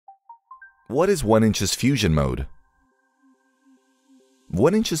What is 1inch's fusion mode?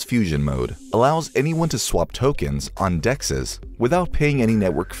 1inch's fusion mode allows anyone to swap tokens on DEXs without paying any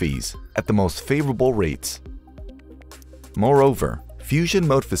network fees at the most favorable rates. Moreover, fusion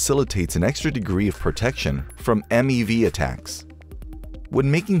mode facilitates an extra degree of protection from MEV attacks.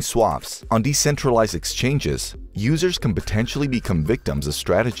 When making swaps on decentralized exchanges, users can potentially become victims of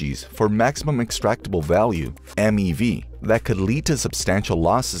strategies for maximum extractable value (MEV) that could lead to substantial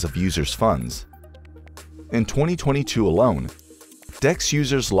losses of users' funds. In 2022 alone, DEX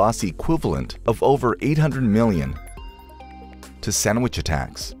users lost the equivalent of over 800 million to sandwich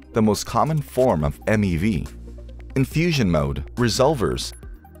attacks, the most common form of MEV. In fusion mode, resolvers,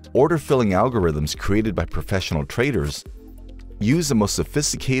 order-filling algorithms created by professional traders, use the most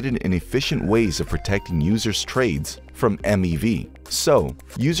sophisticated and efficient ways of protecting users' trades from MEV. So,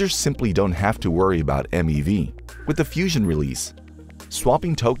 users simply don't have to worry about MEV. With the fusion release,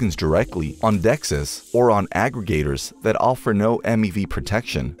 swapping tokens directly on DEXs or on aggregators that offer no MEV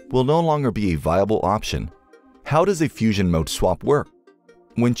protection will no longer be a viable option. How does a fusion mode swap work?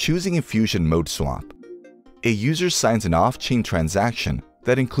 When choosing a fusion mode swap, a user signs an off-chain transaction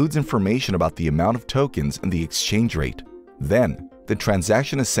that includes information about the amount of tokens and the exchange rate. Then, the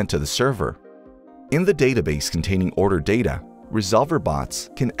transaction is sent to the server. In the database containing order data, resolver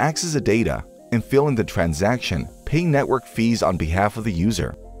bots can access the data and fill in the transaction, paying network fees on behalf of the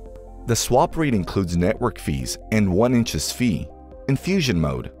user. The swap rate includes network fees and 1inch's fee. In fusion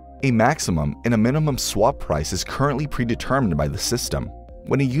mode, a maximum and a minimum swap price is currently predetermined by the system.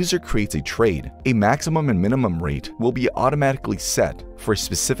 When a user creates a trade, a maximum and minimum rate will be automatically set for a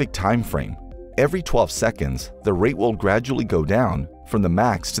specific time frame. Every 12 seconds, the rate will gradually go down from the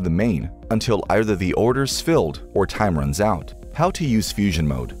max to the main until either the order is filled or time runs out. How to use fusion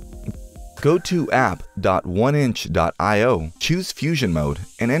mode? Go to app.1inch.io, choose fusion mode,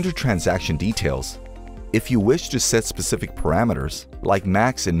 and enter transaction details. If you wish to set specific parameters, like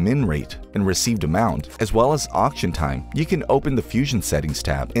max and min rate and received amount, as well as auction time, you can open the Fusion Settings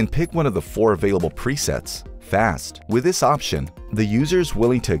tab and pick one of the 4 available presets. Fast. With this option, the user is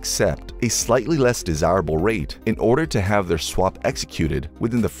willing to accept a slightly less desirable rate in order to have their swap executed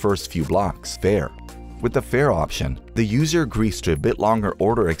within the first few blocks. Fair. With the fair option, the user agrees to a bit longer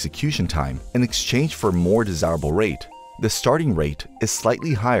order execution time in exchange for a more desirable rate. The starting rate is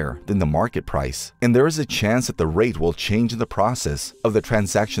slightly higher than the market price, and there is a chance that the rate will change in the process of the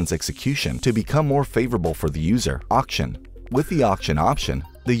transaction's execution to become more favorable for the user. Auction. With the auction option,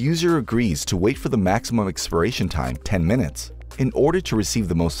 the user agrees to wait for the maximum expiration time, 10 minutes, in order to receive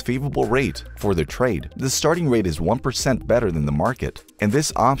the most favorable rate for their trade. The starting rate is 1% better than the market, and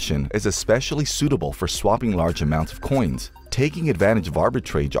this option is especially suitable for swapping large amounts of coins, taking advantage of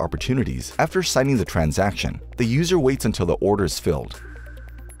arbitrage opportunities. After signing the transaction, the user waits until the order is filled.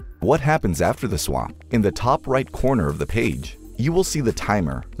 What happens after the swap? In the top right corner of the page, you will see the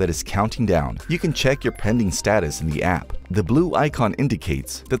timer that is counting down. You can check your pending status in the app. The blue icon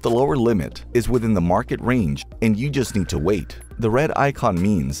indicates that the lower limit is within the market range and you just need to wait. The red icon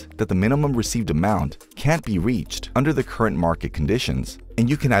means that the minimum received amount can't be reached under the current market conditions, and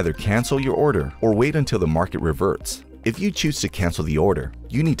you can either cancel your order or wait until the market reverts. If you choose to cancel the order,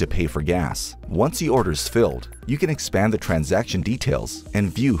 you need to pay for gas. Once the order is filled, you can expand the transaction details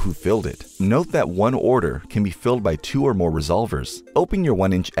and view who filled it. Note that one order can be filled by 2 or more resolvers. Open your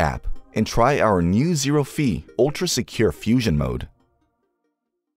 1inch app and try our new zero-fee, ultra-secure fusion mode.